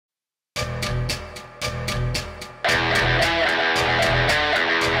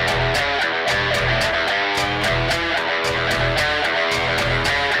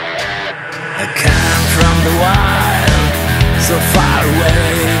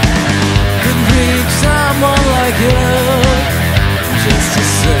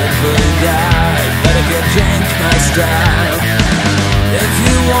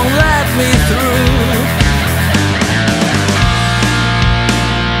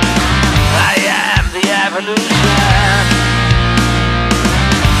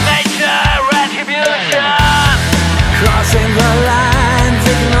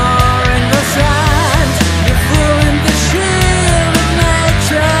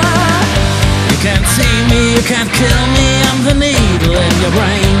can't kill me, I'm the needle in your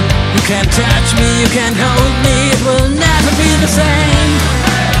brain. You can't touch me, you can't hold me, it will never be the same.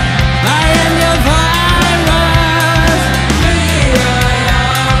 I am your virus,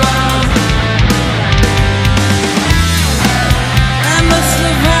 I'm a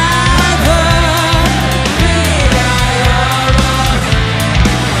survivor.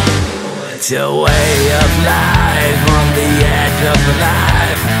 It's your way of life on the edge of the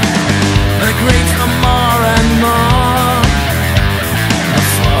life. Agreed for more and more. A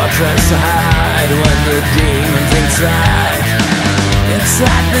fortress to hide when the demon's inside.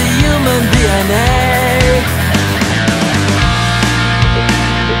 Inside the human DNA.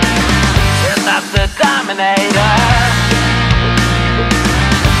 You're not the dominator,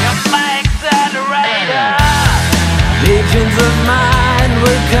 you're my accelerator. Legions of mine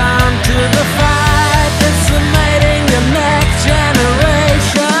will come to the fight, decimating the next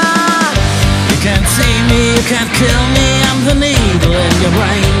generation. You can't see me, you can't kill me, I'm the needle in your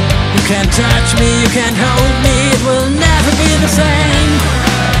brain. You can't touch me, you can't hurt